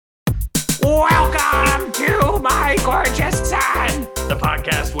my gorgeous son! The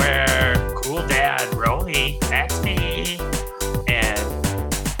podcast where cool dad Rolly, that's me,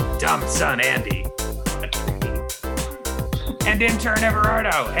 and dumb son Andy, and intern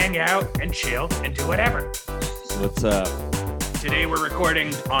Everardo hang out and chill and do whatever. What's up? Today we're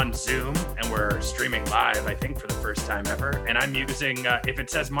recording on Zoom and we're streaming live, I think, for the first time ever. And I'm using, if it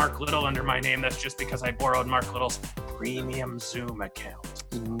says Mark Little under my name, that's just because I borrowed Mark Little's premium Zoom account.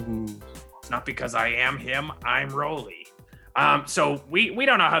 Ooh. It's not because I am him, I'm Rolly. So we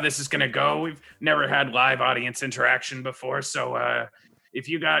don't know how this is going to go. We've never had live audience interaction before. So if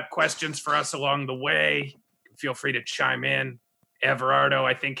you got questions for us along the way, feel free to chime in. Everardo,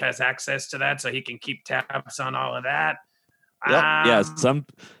 I think, has access to that, so he can keep tabs on all of that. Yep.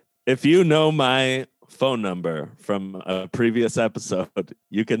 If you know my phone number from a previous episode,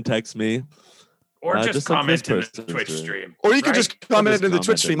 you can text me. Or just comment in the Twitch stream. Or you can just comment in the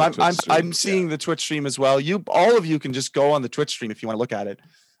Twitch stream. I'm seeing the Twitch stream as well. All of you can just go on the Twitch stream if you want to look at it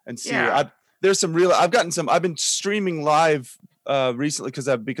and see. Yeah. I've been streaming live recently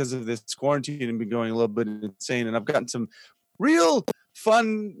because of this quarantine and been going a little bit insane. And I've gotten some real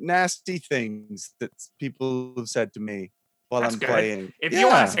fun, nasty things that people have said to me while I'm playing. If you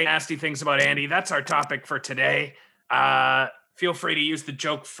want to say nasty things about Andy, that's our topic for today. Feel free to use the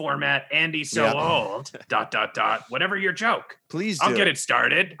joke format. Andy so old. ... Whatever your joke. Please do. I'll get it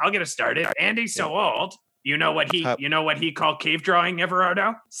started. Andy so old. You know what he called cave drawing,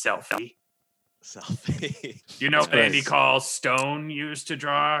 Everardo? Selfie. You know what Andy calls stone used to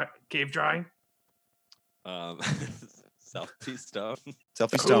draw cave drawing? Selfie stone.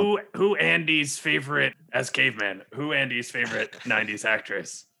 Selfie stone. Who Andy's favorite as caveman? Who Andy's favorite 90s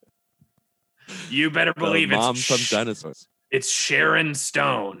actress? You better believe the mom from Dinosaurs. It's Sharon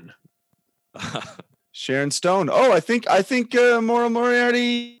Stone. Sharon Stone. Oh, I think Mauro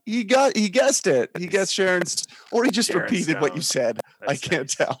Moriarty. He guessed it. He guessed Sharon's, or he just Sharon repeated Stone. what you said. I can't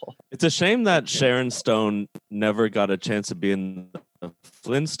tell. It's a shame that Sharon Stone never got a chance to be in the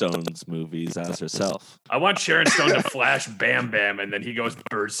Flintstones movies as herself. I want Sharon Stone to flash Bam Bam, and then he goes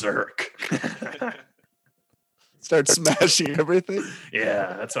berserk. Start smashing everything.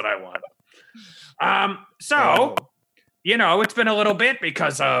 Yeah, that's what I want. It's been a little bit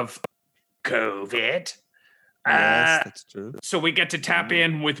because of COVID. Yes, that's true. So we get to tap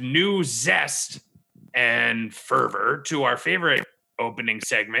in with new zest and fervor to our favorite opening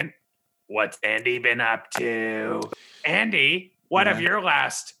segment. What's Andy been up to? Andy, what have your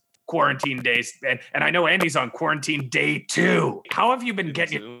last quarantine days been? And I know Andy's on quarantine day 2. How have you been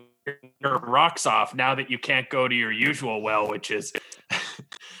getting your rocks off now that you can't go to your usual well, which is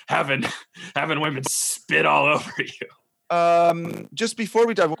having women spit all over you? Just before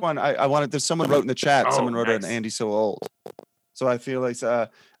we dive on, I wanted. There's someone wrote in the chat. Someone wrote nice. an Andy so old. So I feel like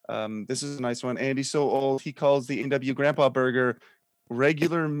this is a nice one. Andy so old. He calls the NW Grandpa Burger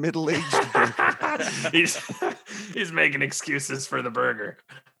regular middle-aged burger. he's making excuses for the burger.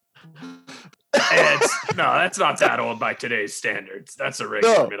 That's not that old by today's standards. That's a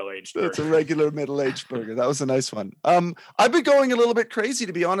regular middle-aged burger. That's a regular middle-aged burger. That was a nice one. I've been going a little bit crazy,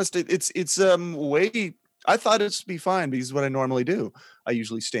 to be honest. It's way. I thought it'd be fine because it's what I normally do. I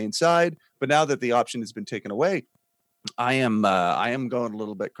usually stay inside, but now that the option has been taken away, I am going a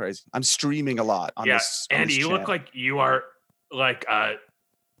little bit crazy. I'm streaming a lot on this. Andy, you channel. look like you are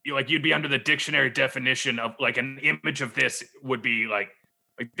you'd be under the dictionary definition of like an image of this would be like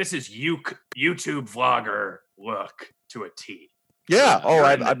this is YouTube vlogger look to a T. Yeah.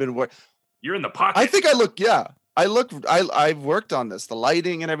 I've been working. You're in the pocket. I think I look. Yeah. I've worked on this, the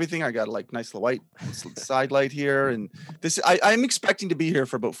lighting and everything. I got like nice little white side light here, and this. I'm expecting to be here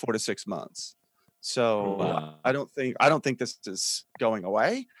for about 4 to 6 months. So Wow. I don't think this is going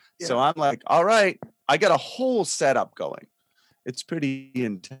away. Yeah. So I'm like, all right, I got a whole setup going. It's pretty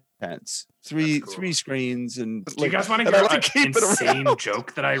intense. Three screens, and do you guys want to hear an insane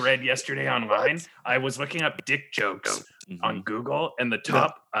joke that I read yesterday online? I was looking up dick jokes on Google, and the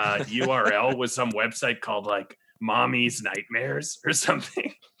top URL was some website called like Mommy's Nightmares or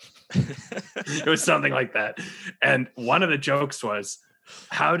something. It was something like that. And one of the jokes was,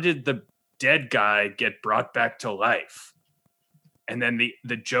 how did the dead guy get brought back to life? And then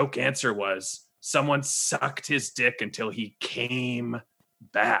the joke answer was, someone sucked his dick until he came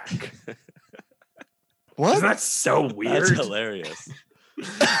back. What? Isn't that so weird? That's hilarious.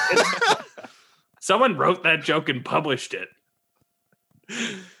 Someone wrote that joke and published it.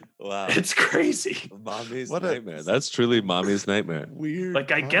 Wow. It's crazy. Mommy's nightmare. That's truly mommy's nightmare. Weird.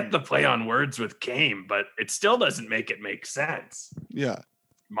 Like, I get the play on words with came, but it still doesn't make it make sense. Yeah.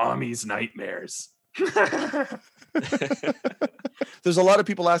 Mommy's nightmares. There's a lot of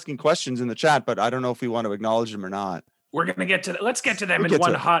people asking questions in the chat, but I don't know if we want to acknowledge them or not. We're gonna get to let's get to them in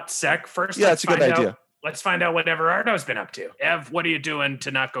one hot sec. First, yeah, it's a good idea. Let's find out what Everardo's been up to. Ev, what are you doing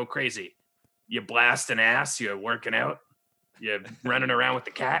to not go crazy? You blasting ass? You working out? You running around with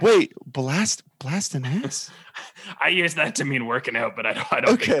the cat? Wait, blast an ass? I use that to mean working out, but I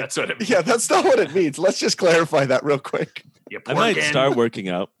don't think that's what it means. Yeah, that's not what it means. Let's just clarify that real quick. I might start working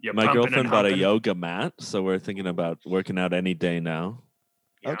out. My girlfriend bought a yoga mat, so we're thinking about working out any day now.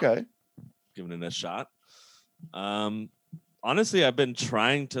 Yeah. Okay. Giving it a shot. Honestly, I've been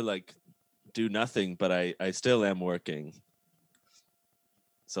trying to do nothing, but I still am working.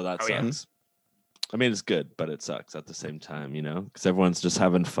 So that sucks. Yeah. I mean, it's good, but it sucks at the same time, because everyone's just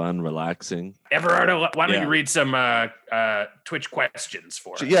having fun, relaxing. Everardo, why don't you read some Twitch questions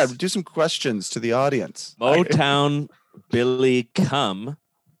for us? Yeah, do some questions to the audience. Motown Billy Cum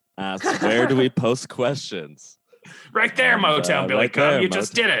asks, where do we post questions? Right there, Motown Billy Cum. There, you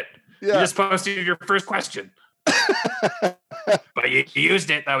just did it. Yeah. You just posted your first question. But you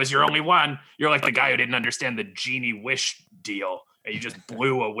used it. That was your only one. You're like the guy who didn't understand the genie wish deal. And you just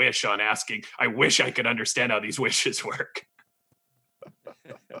blew a wish on asking, I wish I could understand how these wishes work.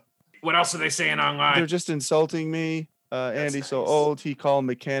 What else are they saying online? They're just insulting me. Andy nice. So old, he called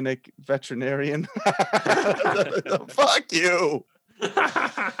mechanic veterinarian. Fuck you.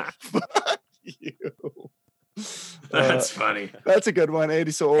 Fuck you. That's funny. That's a good one.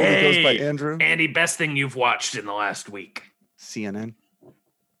 Andy so old, he goes by Andrew. Andy, best thing you've watched in the last week? CNN.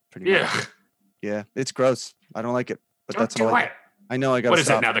 Pretty much. Yeah, it's gross. I don't like it. But that's all I know. I got. What is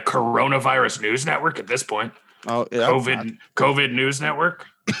it now? The Coronavirus News Network at this point? Oh, yeah. COVID News Network.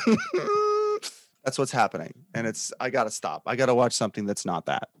 That's what's happening, and I got to stop. I got to watch something that's not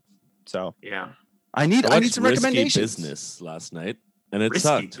that. So yeah, I need some recommendations. Risky Business last night, and it Risky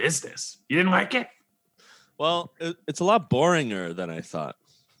sucked. Business. You didn't like it? Well, it's a lot boringer than I thought.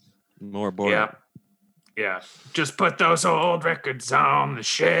 More boring. Yeah. Just put those old records on the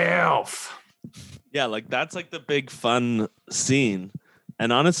shelf. Yeah, that's the big fun scene.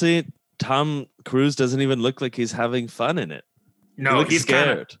 And honestly, Tom Cruise doesn't even look like he's having fun in it. No, he's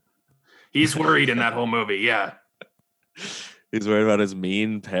scared. He's worried in that whole movie, yeah. He's worried about his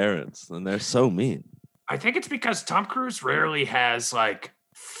mean parents, and they're so mean. I think it's because Tom Cruise rarely has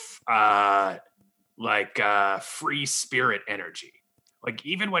free spirit energy.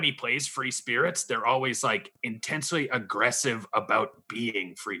 Even when he plays free spirits, they're always intensely aggressive about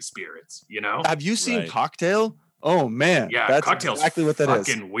being free spirits, Have you seen Cocktail? Oh man. Yeah, that's Cocktail's exactly what that is.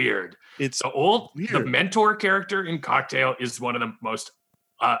 Fucking weird. It's the mentor character in Cocktail is one of the most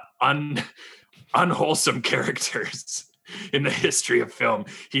unwholesome characters in the history of film.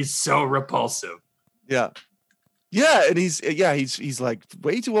 He's so repulsive. Yeah. Yeah, and he's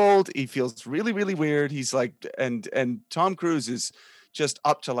way too old. He feels really, really weird. He's and Tom Cruise is just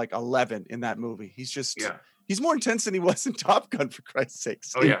up to 11 in that movie. He's more intense than he was in Top Gun, for Christ's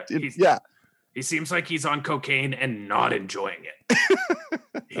sakes. Oh yeah. He seems like he's on cocaine and not enjoying it.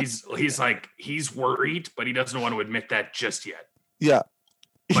 he's worried, but he doesn't want to admit that just yet. Yeah.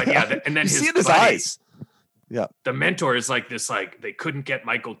 But and then you see in his eyes. Yeah. The mentor is this, they couldn't get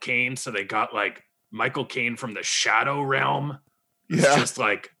Michael Caine, so they got Michael Caine from the Shadow Realm. It's just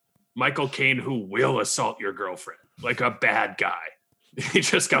Michael Caine who will assault your girlfriend, a bad guy. He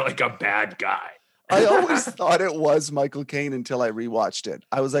just got a bad guy. I always thought it was Michael Caine until I rewatched it.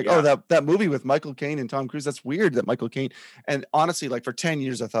 I was oh, that movie with Michael Caine and Tom Cruise, that's weird that Michael Caine. And honestly, for 10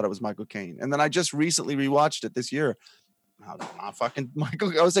 years, I thought it was Michael Caine. And then I just recently rewatched it this year. No, not fucking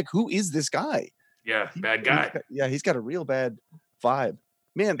Michael. I was who is this guy? Yeah, bad guy. He's got a real bad vibe.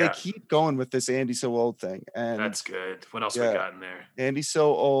 Man, they keep going with this Andy So Old thing. And that's good. What else we got in there? Andy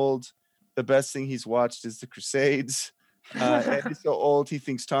So Old. The best thing he's watched is The Crusades. Andy's so old he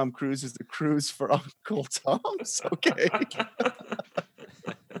thinks Tom Cruise is the cruise for Uncle Tom's. Okay.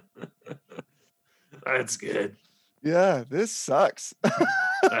 That's good. Yeah, this sucks.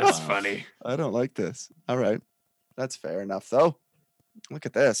 That's funny. I don't like this. All right. That's fair enough, though. Look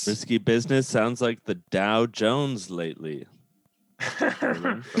at this. Risky Business sounds like the Dow Jones lately.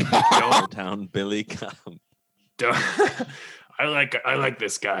 Town Billy Cum. I like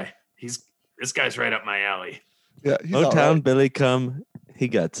this guy. This guy's right up my alley. Yeah, Motown Billy Cum, he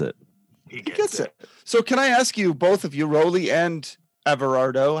gets it. He gets it. So can I ask you, both of you, Rolly and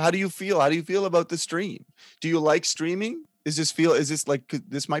Everardo, how do you feel? How do you feel about the stream? Do you like streaming? Is this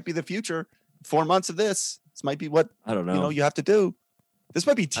this might be the future? 4 months of this might be what I don't know. You have to do. This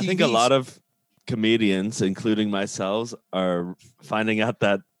might be TV. I think a lot of comedians, including myself, are finding out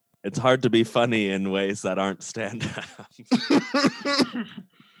that it's hard to be funny in ways that aren't stand-up.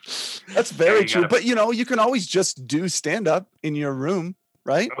 That's very true. gotta- But you can always just do stand up in your room,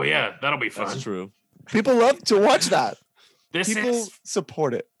 right? Oh yeah, that'll be fun. That's true. People love to watch that. This People is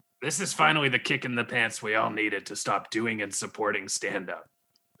support it. this is finally the kick in the pants we all needed to stop doing and supporting stand up.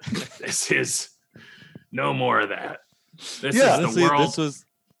 This is no more of that. This Yeah. is the Honestly, world.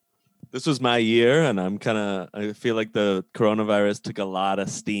 this was my year, and I feel like the coronavirus took a lot of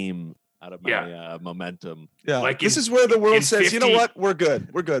steam out of my momentum. Yeah. Like this in- is where the world in says, you know 50 what? We're good.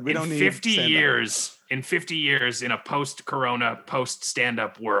 We're good. We don't need 50 stand-up. years. In 50 years, in a post-corona,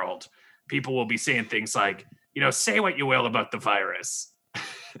 post-stand-up world, people will be saying things like, say what you will about the virus.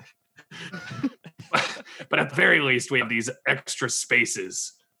 But at the very least, we have these extra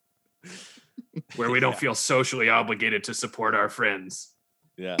spaces where we don't feel socially obligated to support our friends.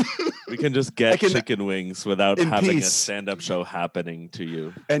 Yeah, we can just get chicken wings without in having peace. a stand-up show happening to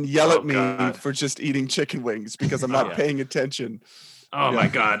you. And yell Oh, at me God. for just eating chicken wings because I'm not Yeah. paying attention. Oh Yeah. my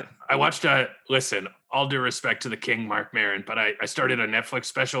God. I watched listen, all due respect to the king, Mark Maron, but I started a Netflix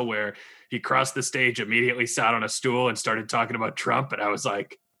special where he crossed the stage, immediately sat on a stool and started talking about Trump. And I was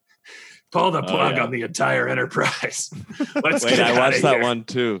like, pull the plug yeah. on the entire enterprise. Let's Wait, get I out watched of that here. one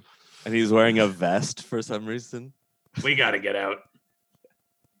too, and he's wearing a vest for some reason. We got to get out.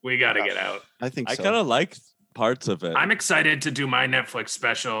 We got to get out. I think I so. kind of liked parts of it. I'm excited to do my Netflix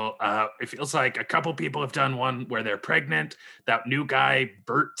special. It feels like a couple people have done one where they're pregnant. That new guy,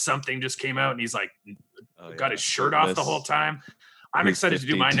 Bert something, just came out and he's like, Oh, got yeah. his shirt off the Shirtless. whole time. I'm He's excited to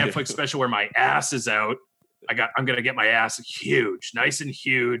do my 52. Netflix special where my ass is out. I'm gonna get my ass huge, nice and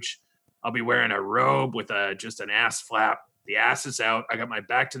huge. I'll be wearing a robe with just an ass flap. The ass is out. I got my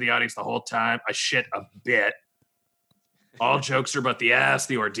back to the audience the whole time. I shit a bit. All jokes are about the ass,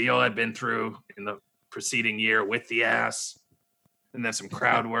 the ordeal I've been through in the preceding year with the ass. And then some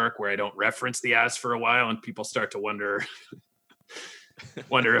crowd work where I don't reference the ass for a while and people start to wonder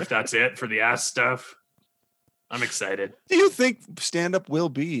if that's it for the ass stuff. I'm excited. Do you think stand-up will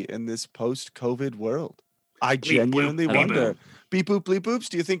be in this post-COVID world? I Bleep, genuinely bloop, wonder. Beep boop bleep boops.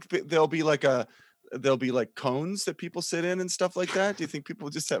 Do you think there'll be like cones that people sit in and stuff like that? Do you think people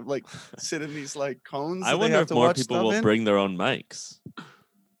just have sit in these cones? I that they wonder have if to more watch people stuff will in? bring their own mics.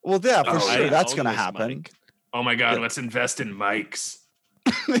 Well, yeah, for Oh, sure. yeah. That's Own going to this happen. mic. Oh my God, Yeah. let's invest in mics.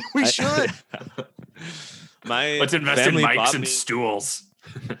 We I- should. My Let's invest in family mics bought and me- stools.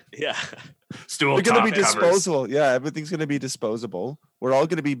 Yeah. Stool They're going to top be covers. disposable. Yeah, everything's going to be disposable. We're all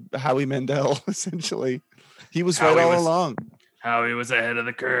going to be Howie Mandel, essentially. He was right Howie all was- along. Howie was ahead of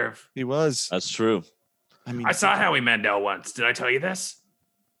the curve. He was. That's true. I mean, I saw Howie Mandel once. Did I tell you this?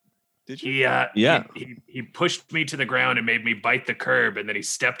 did you? He Yeah. he pushed me to the ground and made me bite the curb, and then he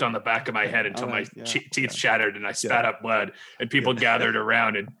stepped on the back of my head until All my right, yeah, teeth shattered and I spat up blood, and people gathered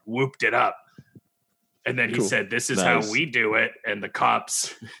around and whooped it up. And then he Cool. said, "This is Nice. how we do it." And the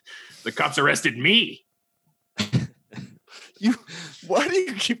cops arrested me. Why do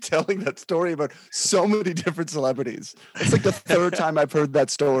you keep telling that story about so many different celebrities? It's like the third time I've heard that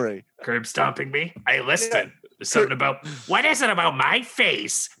story. Curb stomping me. Hey, listen. There's something about what is it about my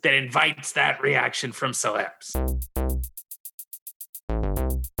face that invites that reaction from celebs?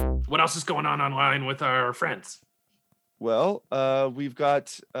 What else is going on online with our friends? Well, we've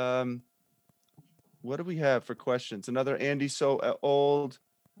got what do we have for questions? Another Andy so old.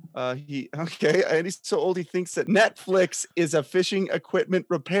 Andy's so old he thinks that Netflix is a fishing equipment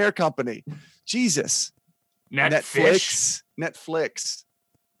repair company. Jesus. Netfish. Netflix.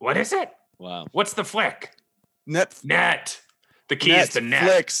 What is it? Wow. What's the flick? Net Net. The key is the net.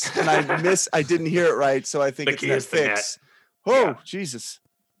 Netflix. And I didn't hear it right, so I think The it's key is the net. Netflix. Oh, Yeah. Jesus.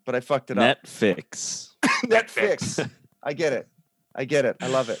 But I fucked it up. Netflix. Netflix. I get it. I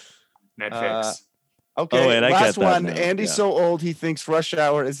love it. Netflix. Okay, Oh, wait, I last get that one. now, Andy's yeah. so old he thinks rush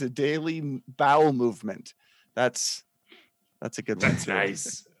hour is a daily bowel movement. That's a good one. That's too.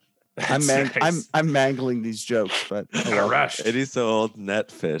 nice. I'm That's nice. I'm mangling these jokes, but oh I well. rushed. Eddie's so old.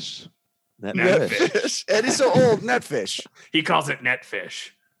 Netfish. Netfish. Netfish. Eddie's so old. Netfish. He calls it netfish.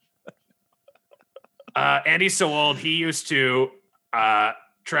 Andy's so old. He used to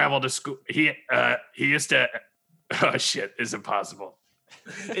travel to school. He used to. Oh shit! It's impossible.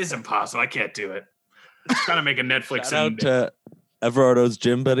 It's impossible. I can't do it. I'm trying to make a Netflix. Shout out to Everardo's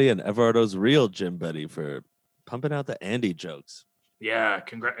Gym Buddy and Everardo's Real Gym Buddy for pumping out the Andy jokes. Yeah,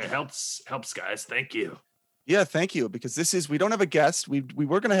 it helps guys. Thank you. Yeah, thank you. Because we don't have a guest. We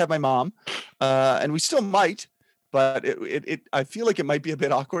were gonna have my mom, and we still might, but I feel like it might be a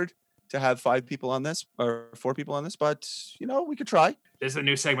bit awkward to have 5 people on this or 4 people on this, but we could try. This is a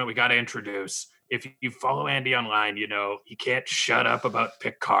new segment we got to introduce. If you follow Andy online, he can't shut up about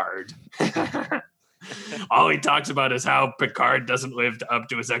Picard. All he talks about is how Picard doesn't live up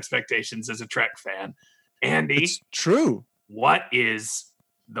to his expectations as a Trek fan. Andy, It's true. what is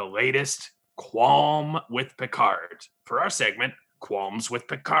the latest qualm with Picard? For our segment, Qualms with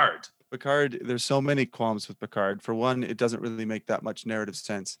Picard. Picard, there's so many qualms with Picard. For one, it doesn't really make that much narrative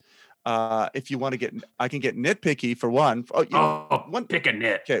sense. If you want to get, I can get nitpicky for one. Pick a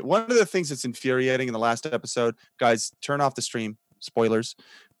nit. Okay, one of the things that's infuriating in the last episode, guys, turn off the stream. Spoilers.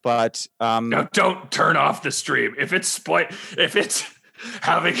 But no, don't turn off the stream. If it's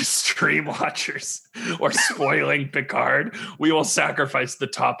having stream watchers or spoiling Picard, we will sacrifice the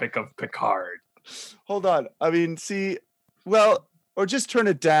topic of Picard. Hold on. I mean, see, well, or just turn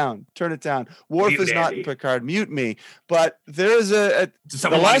it down. Turn it down. Worf is not in Picard. Mute me. But there's Does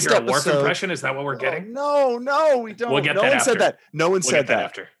someone want to hear a Worf impression? Is that what we're getting? No, we don't. We'll get no that one after. said that. No one said that.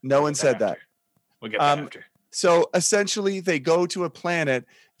 After. No one said that. We'll get that after. So essentially, they go to a planet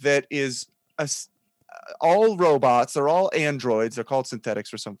that is all robots. They're all androids. They're called synthetics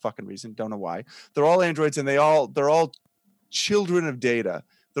for some fucking reason. Don't know why. They're all androids, and they're all children of data.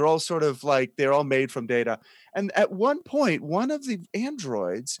 They're all sort of like they're all made from data. And at one point, one of the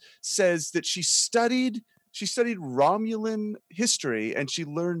androids says that she studied Romulan history and she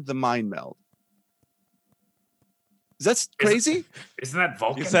learned the mind meld. That's crazy. Isn't that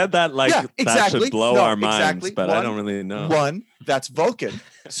Vulcan? You said that like exactly. that should blow our minds, exactly. but I don't really know. One, that's Vulcan.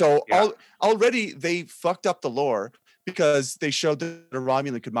 So already they fucked up the lore because they showed that a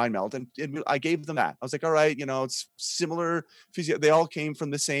Romulan could mind meld, and I gave them that. I was like, all right, it's similar. They all came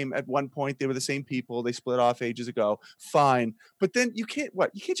from the same. At one point, they were the same people. They split off ages ago. Fine, but then you can't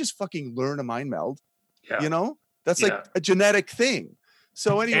just fucking learn a mind meld. Yeah. That's like a genetic thing.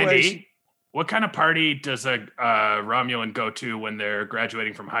 So anyway. Andy, what kind of party does a Romulan go to when they're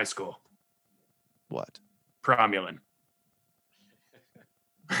graduating from high school? What? Promulan.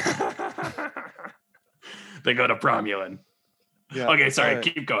 They go to Promulan. Yeah. Okay, sorry. Right.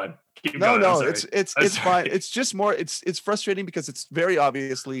 Keep going. No, it's fine. It's just more. It's frustrating because it's very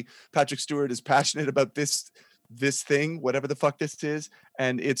obviously Patrick Stewart is passionate about this thing, whatever the fuck this is,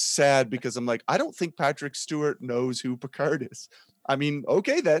 and it's sad because I'm like, I don't think Patrick Stewart knows who Picard is. I mean,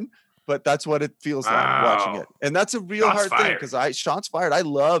 okay then. But that's what it feels like watching it. And that's a real hard thing because shots fired. I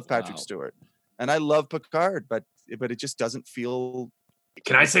love Patrick Stewart and I love Picard, but it just doesn't feel.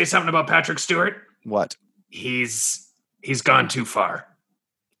 Can I say something about Patrick Stewart? What? He's gone too far.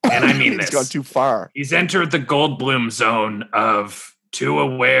 And I mean he's gone too far. He's entered the Goldblum zone of too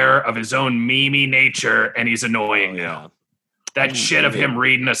aware of his own memey nature, and he's annoying now. That shit of him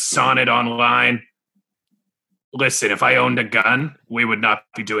reading a sonnet online. Listen, if I owned a gun, we would not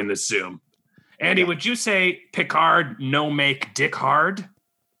be doing this Zoom. Andy, would you say Picard no make dick hard?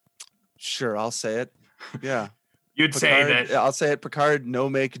 Sure, I'll say it. Yeah. You'd Picard, say that. I'll say it. Picard no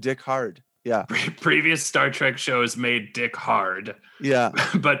make dick hard. Yeah. Previous Star Trek shows made dick hard. Yeah.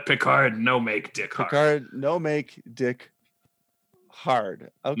 But Picard no make dick hard. Picard no make dick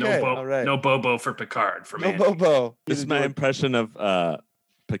hard. Okay. All right. No Bobo for Picard. For me. No Bobo. This is my impression of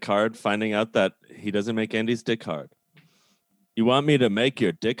Picard finding out that he doesn't make Andy's dick hard. You want me to make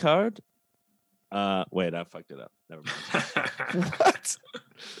your dick hard? Wait, I fucked it up. Never mind. What?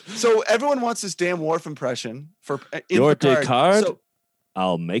 So everyone wants this damn Worf impression for your Picard. Dick hard? So,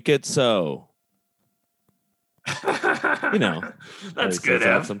 I'll make it so. That's good,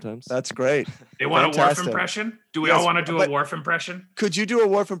 Ev. Sometimes that's great. They want a Worf impression? Do we all want to do a Worf impression? Could you do a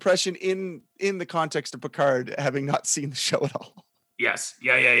Worf impression in the context of Picard, having not seen the show at all? Yes.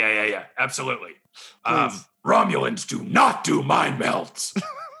 Yeah. Absolutely. Romulans do not do mind melds.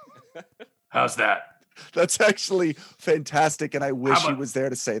 How's that? That's actually fantastic, and I wish he was there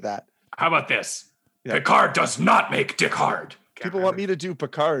to say that. How about this? Yeah. Picard does not make dick hard. People want me to do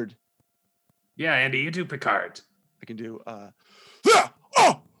Picard. Yeah, Andy, you do Picard. I can do there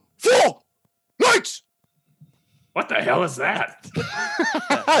are 4 lights. What the hell is that?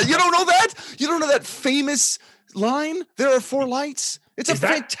 You don't know that? You don't know that famous line? There are 4 lights. It's a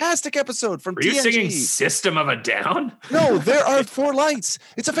fantastic episode from TNG. Are you singing System of a Down? No, there are 4 lights.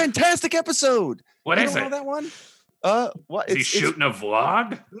 It's a fantastic episode. What is it? You don't know that one? What is he shooting a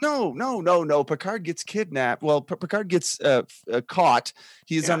vlog? No. Picard gets kidnapped. Well, Picard gets caught.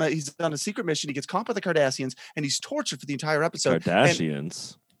 He's on a secret mission. He gets caught by the Cardassians, and he's tortured for the entire episode.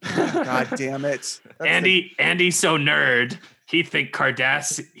 Kardashians. God damn it, Andy's so nerd. He think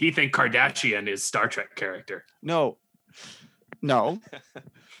Kardashian is Star Trek character. No. Let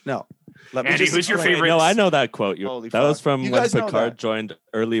me Andy, who's your favorite? No, I know that quote. That was from when Picard joined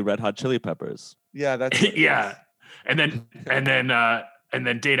early Red Hot Chili Peppers. Yeah, that's yeah. And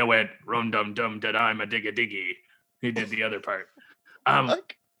then Data went rum dum dum da I'm a digga diggy. He did the other part.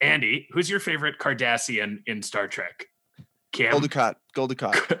 Andy, who's your favorite Cardassian in Star Trek? Kim, Gul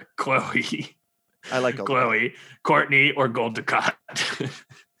Dukat. Chloe, I like Gul Dukat. Chloe, Courtney, or Gul Dukat?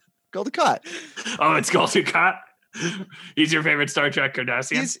 Gul Dukat. Oh, it's Gul Dukat. He's your favorite Star Trek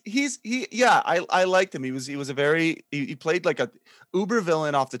Cardassian? I liked him. He was a very he played like a uber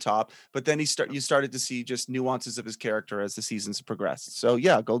villain off the top, but then you started to see just nuances of his character as the seasons progressed. So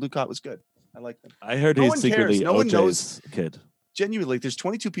yeah, Gul Dukat was good. I liked him. I heard No he's one secretly cares. No one OJ's knows. kid. Genuinely, there's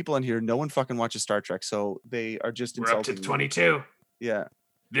 22 people in here. No one fucking watches Star Trek, so they are just We're up insulting. to me. 22. Yeah.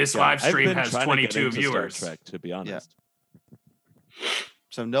 This Yeah. live I've stream been has trying to get 22 into viewers. Star Trek, to be honest.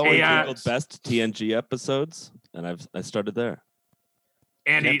 So no Hey, one I cares. Googled best TNG episodes, and I started there.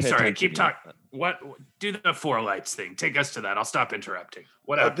 Andy, Can't pay sorry, attention keep yet, talking. What? Do the 4 lights thing. Take us to that. I'll stop interrupting.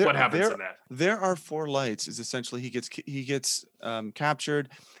 What happens in that? There are 4 lights. Is essentially he gets captured,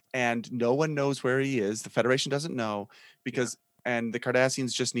 and no one knows where he is. The Federation doesn't know because, and the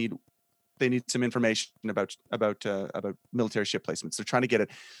Cardassians just need some information about military ship placements. They're trying to get it.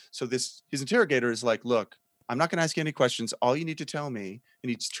 So his interrogator is like, look, I'm not going to ask you any questions. All you need to tell me, and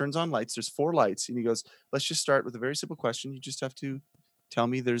he just turns on lights. There's 4 lights, and he goes, let's just start with a very simple question. You just have to tell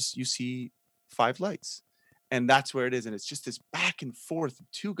me you see 5 lights. And that's where it is. And it's just this back and forth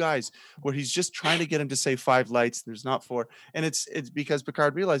of 2 guys where he's just trying to get him to say 5 lights. There's not 4. And it's because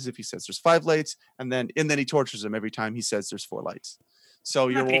Picard realizes if he says there's 5 lights, and then he tortures him every time he says there's 4 lights. So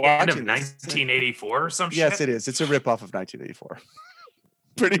you're the watching end of this. 1984 or some shit? Yes, it is. It's a ripoff of 1984.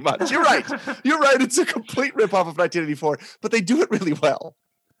 Pretty much. You're right. You're right. It's a complete ripoff of 1984, but they do it really well.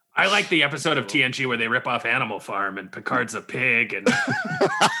 I like the episode of TNG where they rip off Animal Farm and Picard's a pig and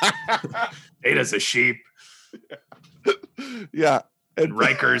Ada's a sheep. Yeah. And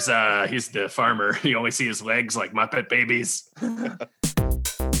Riker's he's the farmer. You only see his legs like Muppet babies.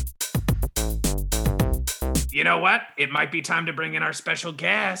 You know what? It might be time to bring in our special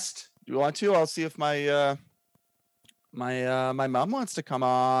guest. You want to? I'll see if my my mom wants to come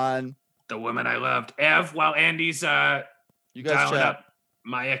on. The woman I loved. Ev, while Andy's You guys dialing chat. up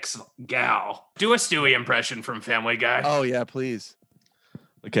my ex-gal. Do a Stewie impression from Family Guy. Oh yeah, please.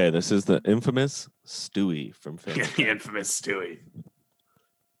 Okay, this is the infamous Stewie from Family The Guy. infamous Stewie.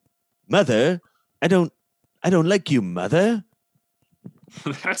 Mother, I don't like you, Mother.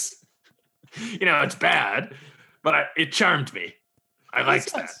 That's, it's bad, but it charmed me. I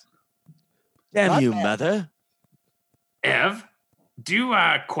liked that. Damn Not you, bad. Mother. Ev, do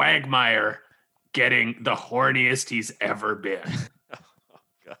Quagmire getting the horniest he's ever been.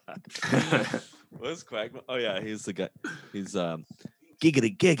 God. What's Quagmire? Oh yeah, he's the guy. He's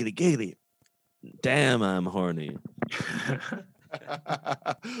giggity giggity giggity. Damn, I'm horny.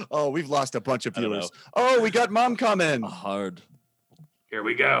 Oh, we've lost a bunch of I don't viewers. Oh, we got mom coming. Hard. Here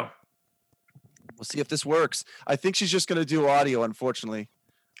we go. We'll see if this works. I think she's just going to do audio, unfortunately.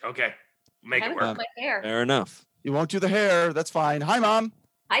 Okay, make it Haven't work. cut my hair. Fair enough. You won't do the hair. That's fine. Hi, mom.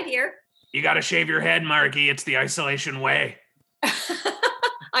 Hi, dear. You got to shave your head, Marky. It's the isolation way.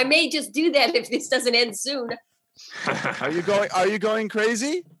 I may just do that if this doesn't end soon. Are you going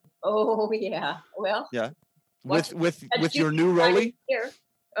crazy? Oh yeah. Well, With That's your just new fine Rolly? Here.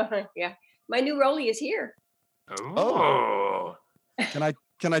 Yeah. My new Rolly is here. Oh.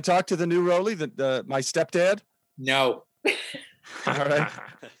 Can I talk to the new Rolly, my stepdad? No. All right.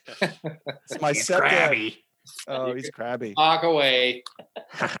 It's my He's stepdad. crabby. Oh, he's crabby. Walk away.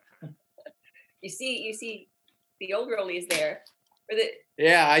 You see, the old Rolly is there. Or the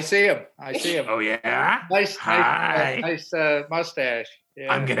Yeah, I see him. I see him. Oh, yeah? Nice, Hi. nice mustache.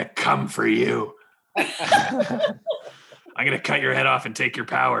 Yeah. I'm going to come for you. I'm going to cut your head off and take your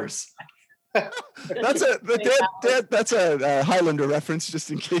powers. That's a Highlander reference, just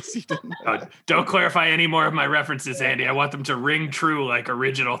in case you didn't know. Don't clarify any more of my references, Andy. I want them to ring true like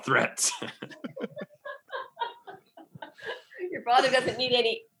original threats. your father doesn't need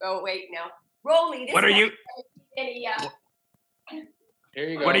any. Oh wait, no, Rolly. This What are one you? doesn't need any, Here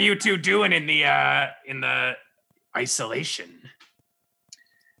you go. What are you two doing in the isolation?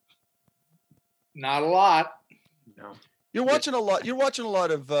 Not a lot. No. You're watching a lot. You're watching a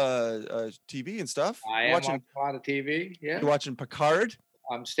lot of TV and stuff. I You're am watching. watching a lot of TV. Yeah. You're watching Picard.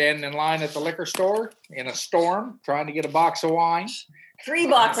 I'm standing in line at the liquor store in a storm trying to get a box of wine. 3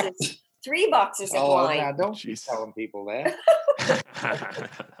 boxes. 3 boxes of wine. now don't Jeez. keep telling people that.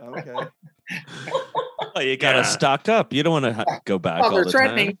 Okay. Well, you gotta Yeah. stock up. You don't want to go back Well, all they're the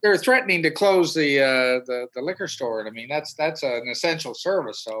threatening. time. They're threatening to close the liquor store. And I mean, that's an essential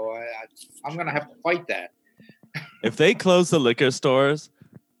service. So I'm going to have to fight that. If they close the liquor stores,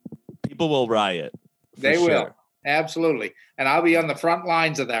 people will riot. for They will. sure. Absolutely. And I'll be on the front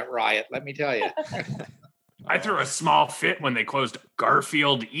lines of that riot. Let me tell you. I threw a small fit when they closed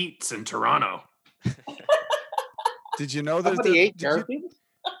Garfield Eats in Toronto. Did you know that? Somebody ate Garfield?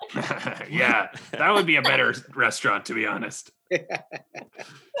 Yeah, that would be a better restaurant, to be honest. This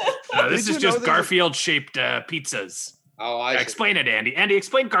Did is you know just that- Garfield-shaped pizzas. Oh, I see. Explain it, Andy. Andy,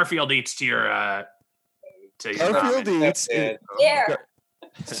 explain Garfield Eats to your Garfield ramen. Eats. There.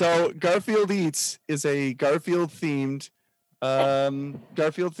 So Garfield Eats is a Garfield themed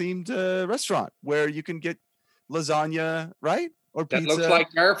restaurant where you can get lasagna, right? Or That pizza looks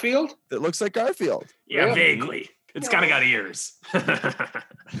like Garfield? that looks like Garfield. Yeah, Really? vaguely. It's kind of got ears.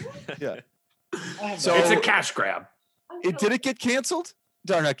 So It's a cash grab. did it get canceled?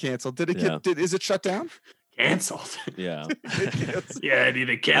 Darn, not canceled. Did it Yeah. is it shut down? Canceled. Yeah. Yeah, Andy,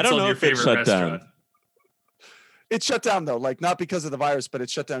 they I don't canceled know your if it's favorite shut down. restaurant. It's shut down though, like not because of the virus, but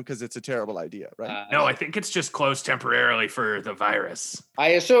it's shut down because it's a terrible idea, right? No, I think it's just closed temporarily for the virus. I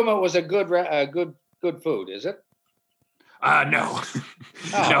assume it was a good food, is it? No.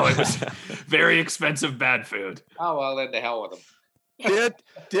 Oh. No, it was very expensive bad food. Oh, well, then to hell with them.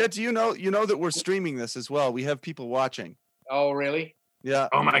 Dad, do you know that we're streaming this as well? We have people watching. Oh, really? Yeah.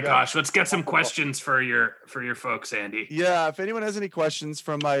 Oh my Yeah. gosh, let's get some questions for your folks, Andy. Yeah, if anyone has any questions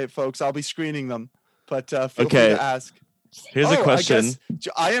from my folks, I'll be screening them. But feel free Okay. to ask. Here's Oh, a question.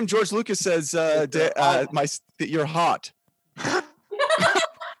 I am George Lucas says that you're hot.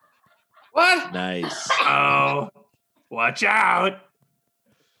 What? Nice. Oh, watch out.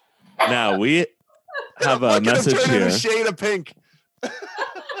 Now we have a Look at him message turn in here. a shade of pink.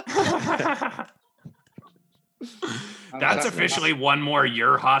 That's officially one more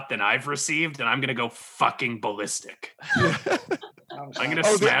you're hot than I've received, and I'm gonna go fucking ballistic. I'm gonna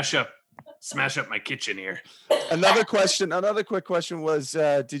Oh, smash up my kitchen here. Another quick question was,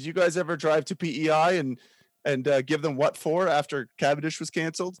 did you guys ever drive to PEI and give them what for after Cavendish was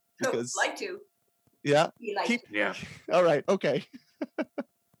canceled? Because Like to. yeah, He like Keep- to. Yeah. all right, okay.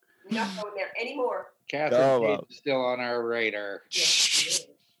 Not going there anymore. Catherine Oh, wow. Cade's still on our radar. Yes.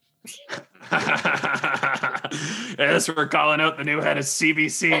 Yes, we're calling out the new head of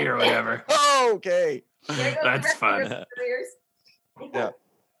CBC or whatever. Okay. There goes the That's rest of fun. your careers. Yeah.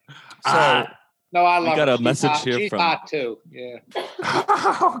 So Uh, No, I love got her. a She's message hot. here She's from- hot too. Yeah.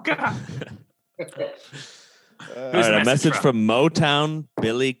 oh God. All Who's right, the a message message from? from Motown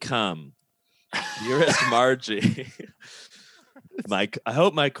Billy Cum. Dearest Margie, I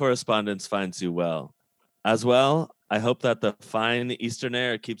hope my correspondence finds you well. As well, I hope that the fine Eastern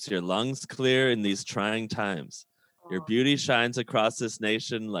air keeps your lungs clear in these trying times. Your beauty shines across this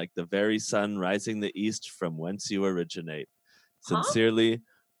nation like the very sun rising the east from whence you originate. Huh? Sincerely,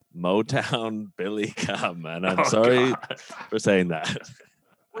 Motown Billy Cum. And I'm Oh, sorry God. for saying that.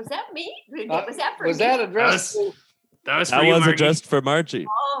 Was that me? Was that for Was me? that addressed? That was for That you, was Margie. addressed for Margie.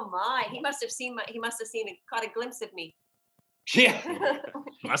 Oh my! He must have seen and caught a glimpse of me. Yeah.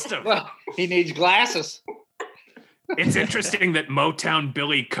 Must have. Well, he needs glasses. It's interesting that Motown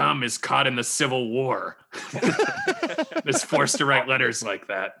Billy Cum is caught in the Civil War. Is forced to write letters like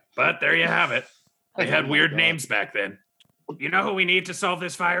that. But there you have it. They had Oh my weird God. names back then. You know who we need to solve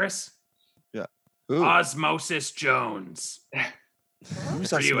this virus? Ooh. Osmosis Jones. Who's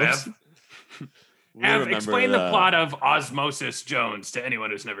For you, Osmosis? Ev. We Ev, remember explain the plot of Osmosis Jones to anyone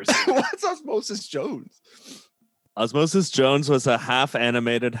who's never seen it. What's Osmosis Jones? Osmosis Jones was a half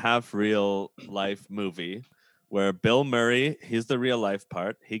animated, half real life movie where Bill Murray, he's the real life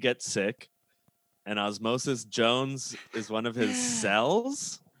part, he gets sick, and Osmosis Jones is one of his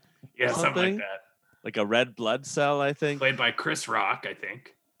cells, Yeah, something like Something? that. like a red blood cell, I think. Played by Chris Rock, I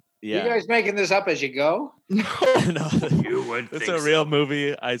think. Yeah. You guys making this up as you go? No. No, You would it's think a real so.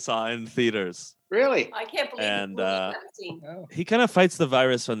 movie I saw in theaters. Really? I can't believe And, it's I haven't seen. Oh. He kind of fights the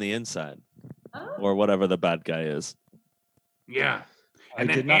virus from the inside, Oh. or whatever the bad guy is. Yeah. I And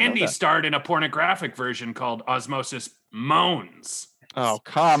did then not know Andy that. starred in a pornographic version called Osmosis Moans. Oh,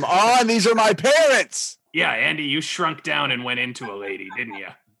 come on. These are my parents. Yeah, Andy, you shrunk down and went into a lady, didn't you?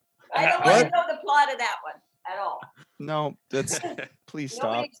 I don't want to know the plot of that one at all. No, that's please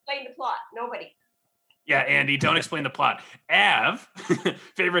stop. Nobody explained the plot. Nobody. Yeah, Andy, don't explain the plot. Av,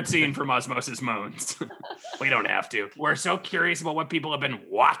 favorite scene from Osmosis Moans. We don't have to. We're so curious about what people have been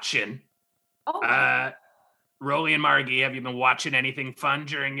watching. Oh, Rolly and Margie, have you been watching anything fun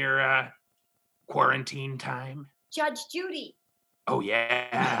during your quarantine time? Judge Judy. Oh,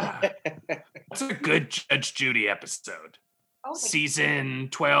 yeah. It's a good Judge Judy episode. Oh, Season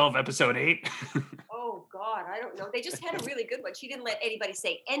 12, episode 8. oh God, I don't know. They just had a really good one. She didn't let anybody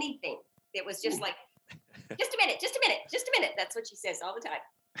say anything. It was just like, just a minute, just a minute, just a minute. That's what she says all the time.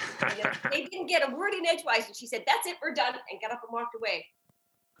 And then they didn't get a word in edgewise, and she said, "That's it, we're done," and got up and walked away.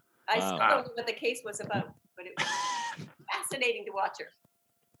 I still Wow. don't know what the case was about. but it was fascinating to watch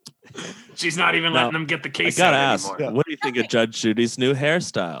her. She's not even letting them get the I case gotta out ask, anymore. what do you think of Judge Judy's new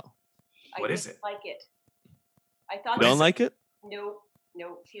hairstyle? What I is didn't it? like it. I thought Don't like it? no,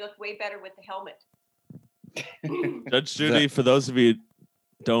 she looked way better with the helmet. Judge Judy, for those of you who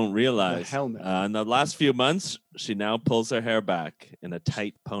don't realize, helmet. In the last few months, she now pulls her hair back in a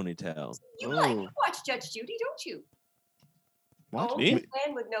tight ponytail. You Oh. watch Judge Judy, don't you? What? Oh, Me?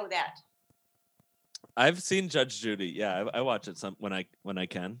 Glenn would know that. I've seen Judge Judy. Yeah, I watch it when I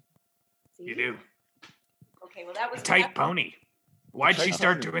can. See? You do. Okay, well that was Tight pony. Why'd she Tight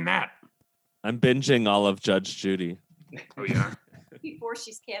start pony. doing that? I'm binging all of Judge Judy. Oh, yeah. before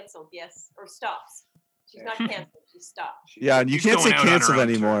she's canceled, yes, or stops. She's not canceled, she stopped. Yeah, and you She's can't say going out on her canceled own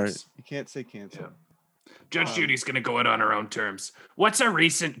anymore. terms. You can't say canceled. Judge Judy's going to go out on her own terms. What's a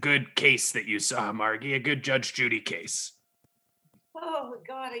recent good case that you saw, Margie? A good Judge Judy case? Oh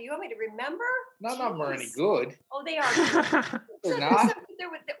God, you want me to remember? None of them are any Jeez. good. Oh, they are. Good. They're So not.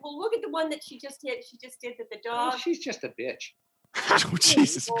 well, look at the one that she just did. She just did that the Oh, dog. she's just a bitch. Oh,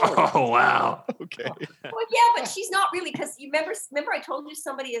 Jesus. Oh, wow. Okay. Well, yeah, but she's not really because you remember I told you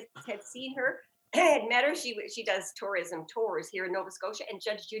somebody had seen her, had met her. She does tourism tours here in Nova Scotia, and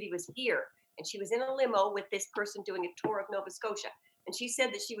Judge Judy was here, and she was in a limo with this person doing a tour of Nova Scotia, and she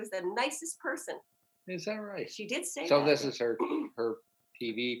said that she was the nicest person. Is that right? She did say So that. this is her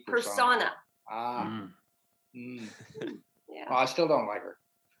TV persona. Ah. Mm. Mm. Yeah, Well, I still don't like her.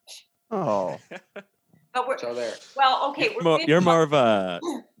 Oh. but we're So there. well. Okay, You're more of a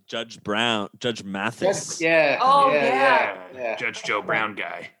Judge Mathis. Yeah. Oh, yeah. Judge Joe Brown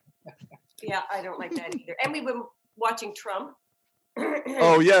guy. Yeah, I don't like that either. And we've been watching Trump.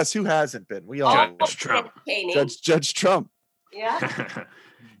 Oh, yes. Who hasn't been? We all Judge know. Trump. Entertaining. Judge Trump. Yeah,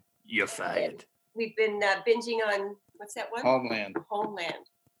 You're fired. we've been binging on what's that one? Homeland. Homeland.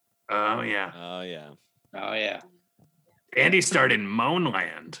 Oh, yeah. Oh yeah. Oh yeah. Andy starred in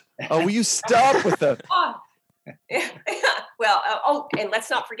Moanland. Oh, will you stop with the. Oh. Well, and let's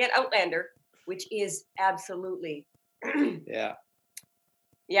not forget Outlander, which is absolutely, Yeah.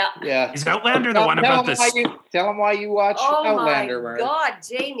 yeah. Yeah. Is Outlander the one about this? Tell them why you watch Oh Outlander, my Murray. God,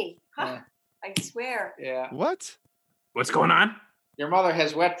 Jamie! Yeah. I swear. Yeah. What? What's going on? Your mother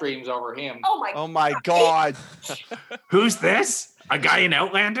has wet dreams over him. Oh my! Oh, my God. Who's this? A guy in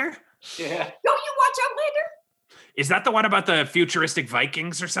Outlander? Yeah. Don't you watch Outlander? Is that the one about the futuristic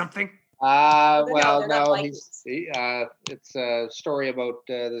Vikings or something? No, Well, they're not no. Vikings. It's a story about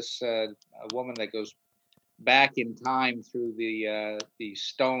this a woman that goes back in time through the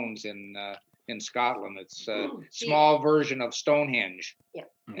stones in Scotland. It's a small version of Stonehenge. Yeah.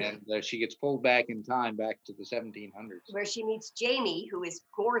 And she gets pulled back in time, back to the 1700s. Where she meets Jamie, who is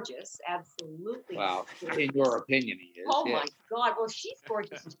gorgeous, absolutely. Well, gorgeous. in your opinion, he is. Oh yeah. my God! Well, she's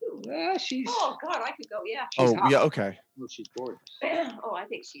gorgeous too. She's. Oh God, I could go. Yeah. Oh, hot. yeah. Okay. Oh, she's gorgeous. Oh, I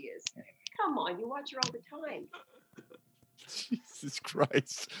think she is. Come on, you watch her all the time. Jesus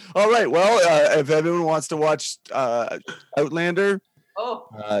Christ. All right. Well, if everyone wants to watch Outlander, Oh,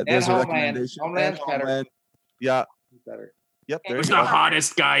 there's a Homeland. recommendation. Homeland's And better. Homeland. Yeah. Better. Yep. There Who's you the go.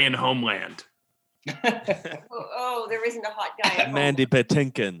 hottest guy in Homeland? oh, there isn't a hot guy. At home. Mandy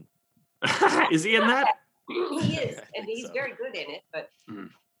Patinkin. Is he in that? He is, and think he's so. very good in it, but Mhm.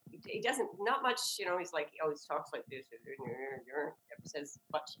 he doesn't not much. You know, he's like he always talks like this, never says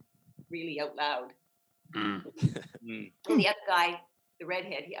much really out loud. Mm. Mm. And the other guy, the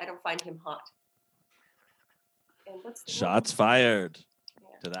redhead, I don't find him hot. And what's the Shots fired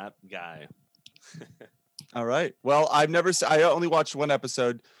Yeah. to that guy. All right. Well, I've never. I only watched one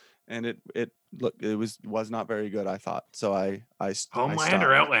episode, and it was not very good. I thought so. I Homeland stopped.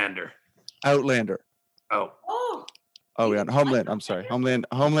 or Outlander? Outlander. Oh, Oh, Oh yeah, Homeland. I'm sorry. Homeland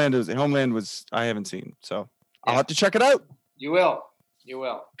was I haven't seen, so I'll Yeah. have to check it out You will. You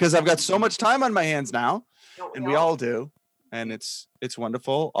will. because I've got so much time on my hands now, don't and we all do, and it's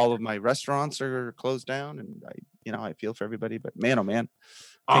wonderful. All of my restaurants are closed down, and I feel for everybody, but man, oh man.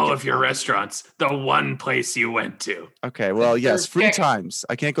 all get of your restaurants. The one place you went to. Okay, well, yes, free Check. times.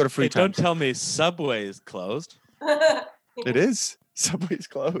 I can't go to free Hey, don't times. tell me Subway is closed. It is. Subway's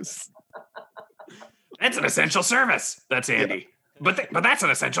closed. That's an essential service. That's Andy. But that's an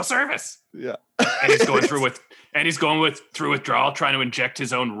essential service. Yeah. And he's going through through withdrawal, trying to inject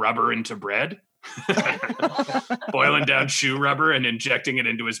his own rubber into bread. Boiling down shoe rubber and injecting it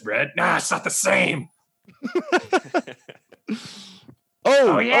into his bread. Nah, it's not the same.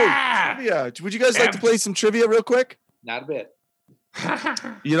 Oh, yeah. trivia. Would you guys like to Yeah. play some trivia real quick? Not a bit.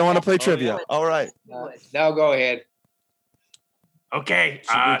 You don't want to play Oh, trivia? yeah. All right. No, go ahead. Okay,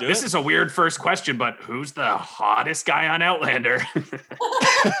 Should we do this it? is a weird first question, but who's the hottest guy on Outlander?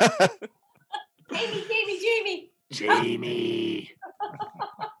 Jamie, Jamie. Jamie.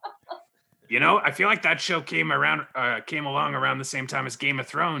 You know, I feel like that show came along around the same time as Game of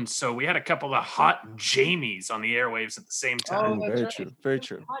Thrones. So we had a couple of hot Jamies on the airwaves at the same time. that's Very right. true. Very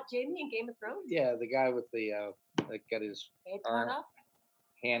true. Hot Jamie in Game of Thrones. Yeah, the guy with the that got his Head arm cut off.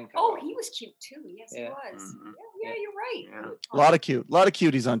 hand cut Oh, off. he was cute too. Yes, he Yeah. was. Mhm. Yeah, you're right. Yeah. A lot of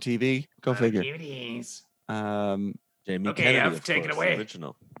cuties on TV. Go figure. Cuties. Jamie Okay, Kennedy, Ev, of take it course, away.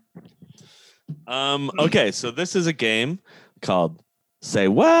 original. Okay, so this is a game called Say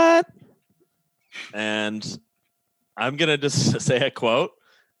What? And I'm gonna just say a quote,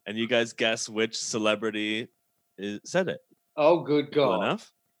 and you guys guess which celebrity said it. Oh, good Cool God.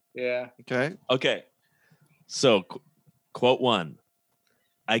 enough? Yeah. Okay. Okay. So, quote 1.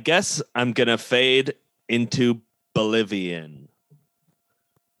 I guess I'm gonna fade into Bolivian.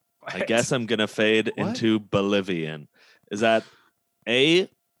 I guess I'm gonna fade What? into Bolivian. Is that A,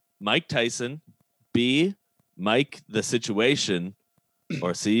 Mike Tyson, B, Mike the Situation,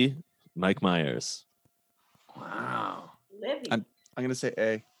 or C, Mike Myers? Wow. Livy. I'm gonna say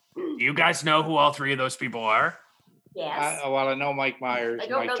A. Do you guys know who all three of those people are? Yes. I know Mike Myers, I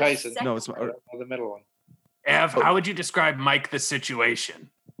don't Mike know the Tyson. second No, it's I don't know the middle one. Ev, Oh. how would you describe Mike the Situation?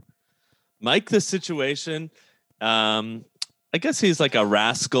 Mike the Situation, I guess he's like a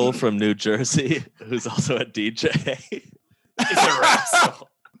rascal from New Jersey who's also a DJ. He's a rascal.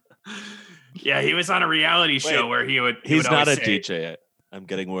 Yeah, he was on a reality show Wait, where he would. He's not a always say, DJ. I'm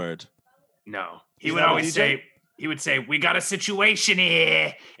getting word. No, he He's would not a always DJ? say. He would say, "We got a situation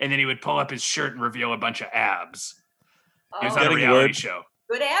here," and then he would pull up his shirt and reveal a bunch of abs. He was Oh, on a getting reality word. show.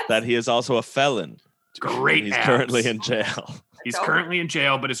 good abs. That he is also a felon. Great. And he's abs. currently in jail. He's So- currently in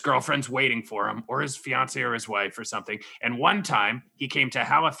jail, but his girlfriend's waiting for him, or his fiance, or his wife, or something. And one time, he came to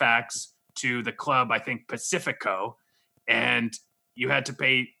Halifax to the club, I think Pacifico, and you had to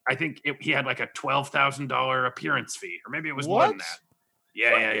pay. I think he had like a $12,000 appearance fee, or maybe it was more than What? that.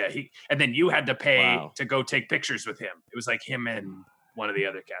 Yeah. And then you had to pay Wow. to go take pictures with him. It was like him and one of the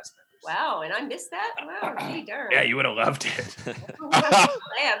other cast members. Wow, and I missed that. Wow, gee darn. Yeah, you would have loved it.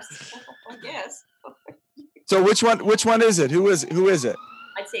 abs. I guess. So which one is it? Who is it?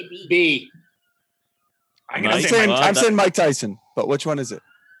 I'd say B. B. I'm gonna Mike- say well, I'm that- saying Mike Tyson, but which one is it?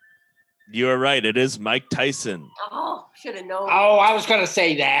 You are right. It is Mike Tyson. Oh, should have known. Oh, I was gonna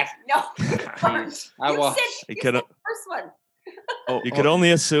say that. No. I you was. said, He you could- said the first one. You could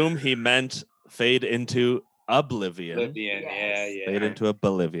only assume he meant fade into oblivion. Oblivion. Yes. Yeah. Fade into a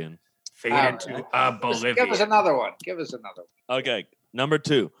Bolivian. fade All into right. Bolivia. Give us another one. Give us another one. Okay, number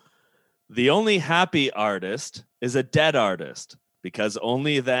 2. The only happy artist is a dead artist because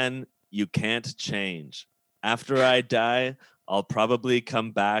only then you can't change. After I die, I'll probably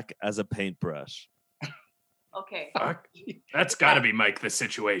come back as a paintbrush. Okay. Fuck. That's got to be Mike the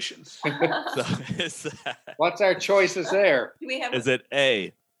Situation. So is, that, What's our choices there? Do we have is it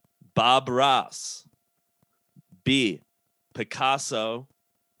A, Bob Ross, B, Picasso,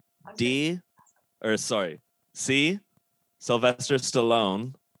 D, or sorry, C, Sylvester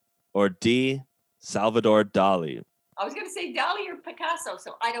Stallone, or D, Salvador Dali? I was going to say Dali or Picasso,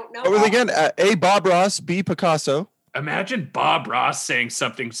 so I don't know. What were they again? A. Bob Ross, B. Picasso. Imagine Bob Ross saying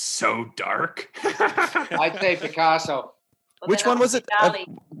something so dark. I'd say Picasso. Well, Which then one I'll was say it? Dali.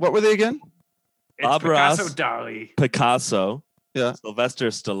 What were they again? It's Bob Picasso Ross. Dali. Picasso, Yeah. Sylvester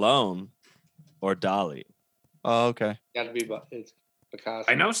Stallone, or Dali? Oh, okay. Got to be it's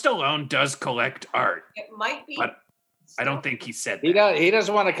Picasso. I know Stallone does collect art, It might be. but I don't think he said He that. does. He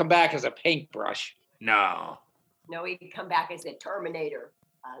doesn't want to come back as a paintbrush. No. No, he'd come back as the Terminator.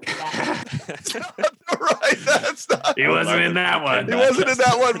 he Right. That's not. wasn't in that one. He wasn't in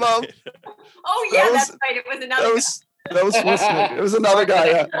that one, Mom. Oh yeah, That was- that's right. It was another. That was Will Smith. It was another guy.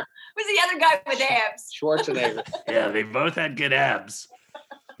 Yeah. It was the other guy with abs. Schwarzenegger. Yeah, they both had good abs.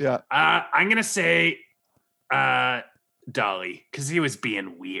 Yeah. I'm gonna say Dolly because he was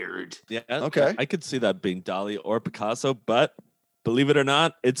being weird. Yeah. Okay. I could see that being Dali or Picasso, but believe it or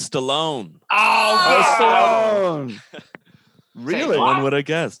not, it's Stallone. Oh, Oh, Stallone. Really? No one would have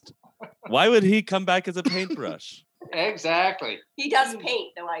guessed. Why would he come back as a paintbrush? exactly. He does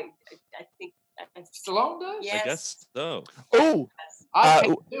paint, though. I think. Stallone does. Yes. I guess so. Oh, I Uh,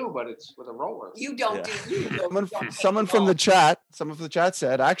 paint too, but it's with a roller. You don't Yeah. do. You don't paint someone at from all. the chat. Someone from the chat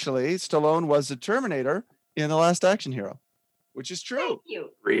said actually Stallone was the Terminator in The Last Action Hero, which is true. Thank you.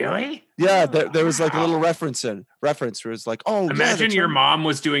 Really? Yeah, there was like a Wow. little reference where it's like, oh, yeah, the Imagine your Terminator. mom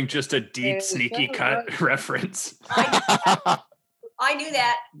was doing just a deep, Yeah, sneaky that cut was reference. I knew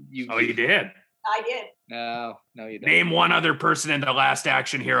that. Oh, you did? I did. No, you don't. Name one other person in The Last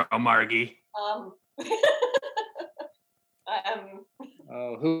Action Hero, Margie.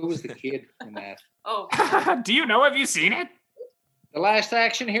 Oh, who was the kid in that? Oh, Do you know? Have you seen it? The Last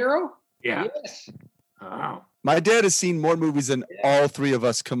Action Hero? Yeah. Yes. Oh. My dad has seen more movies than all three of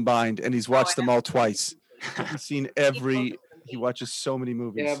us combined, and he's watched them all twice. He's seen he watches so many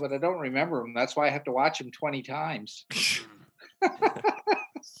movies. Yeah, but I don't remember them. That's why I have to watch them 20 times.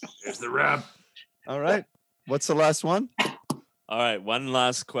 There's the rub. All right. What's the last one? All right, one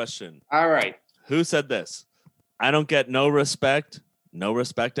last question. All right. Who said this? I don't get no respect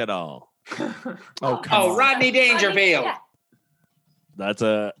at all. Oh, come Oh, on. Rodney Dangerfield. Yeah.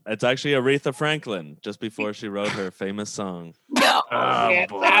 It's actually Aretha Franklin, just before she wrote her famous song. No. Oh Get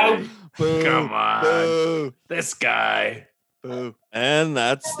boy. out. Boo, Come on. Boo, This guy. boo. And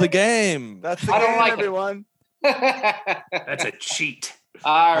that's the game. That's the I don't game, like it. everyone. That's a cheat.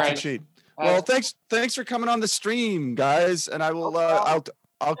 All That's a right. cheat. Well, thanks for coming on the stream, guys. And I will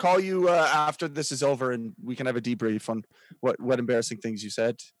I'll call you after this is over, and we can have a debrief on what embarrassing things you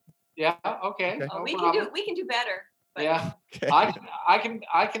said. Yeah. Okay. Okay. Oh, No we problem. can do better. But Yeah. Okay.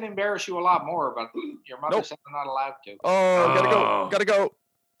 I can embarrass you a lot more, but your mother Nope. said I'm not allowed to. Oh, gotta go. Oh. Gotta go.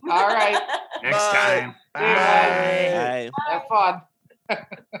 All right. Next Bye. time. See you guys. Bye. Have fun.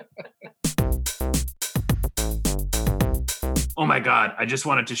 Oh my God. I just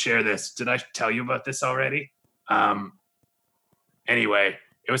wanted to share this. Did I tell you about this already? Anyway,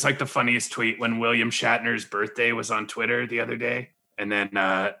 it was like the funniest tweet when William Shatner's birthday was on Twitter the other day. And then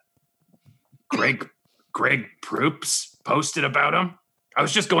Greg Proops posted about him. I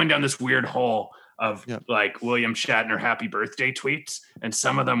was just going down this weird hole of like William Shatner happy birthday tweets. And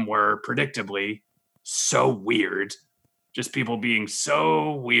some of them were predictably so weird. Just people being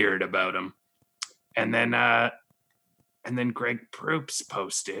so weird about him. And then Greg Proops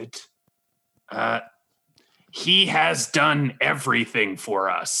posted, he has done everything for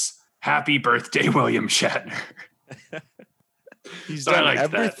us. Happy birthday, William Shatner. He's So I done like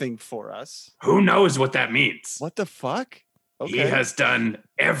that. everything for us. Who knows what that means? What the fuck? He has done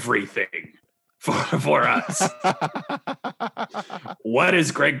everything for us. What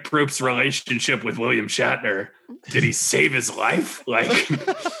is Greg Proops' relationship with William Shatner? Did he save his life? Like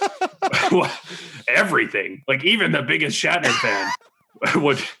everything. Like even the biggest Shatner fan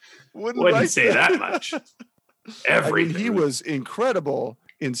wouldn't write say that much. Everything. I mean, he was incredible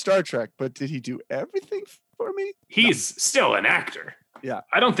in Star Trek, but did he do everything for me? He's still an actor. Yeah.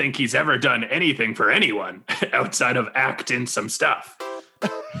 I don't think he's ever done anything for anyone outside of act in some stuff.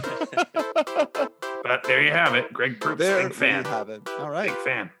 But there you have it. Greg Proops, There big fan. we have it. All right. Big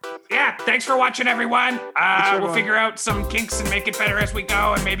fan. Yeah, thanks for watching, everyone. We'll everyone. figure out some kinks and make it better as we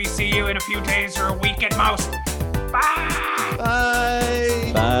go, and maybe see you in a few days or a week at most. Bye.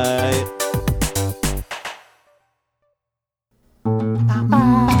 Bye. Bye.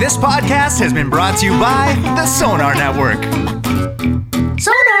 This podcast has been brought to you by the Sonar Network.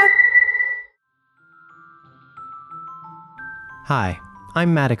 Sonar! Hi,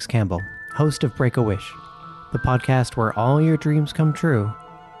 I'm Maddox Campbell, host of Break a Wish, the podcast where all your dreams come true,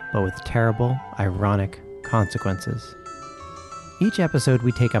 but with terrible, ironic consequences. Each episode,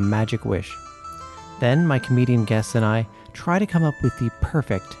 we take a magic wish. Then, my comedian guests and I try to come up with the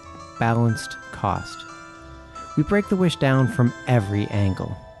perfect, balanced cost. We break the wish down from every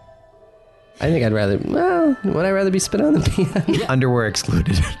angle. I think would I rather be spit on than pee on? Underwear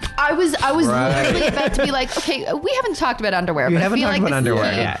excluded. I was Right. literally about to be like, okay, we haven't talked about underwear. You but haven't I feel talked like about this is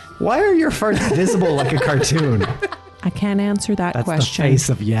underwear the- yet. Why are your farts visible like a cartoon? I can't answer that That's question. the face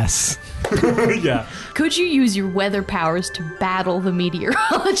of yes. Yeah. Could you use your weather powers to battle the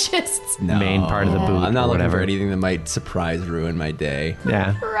meteorologists? Main part of the boot. I'm not or looking whatever. for anything that might surprise ruin my day.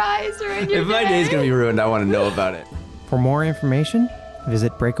 Yeah. Rise or in your If my day's gonna be ruined, I want to know about it. For more information,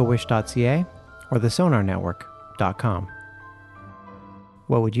 visit breakawish.ca or thesonarnetwork.com.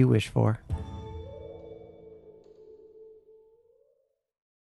 What would you wish for?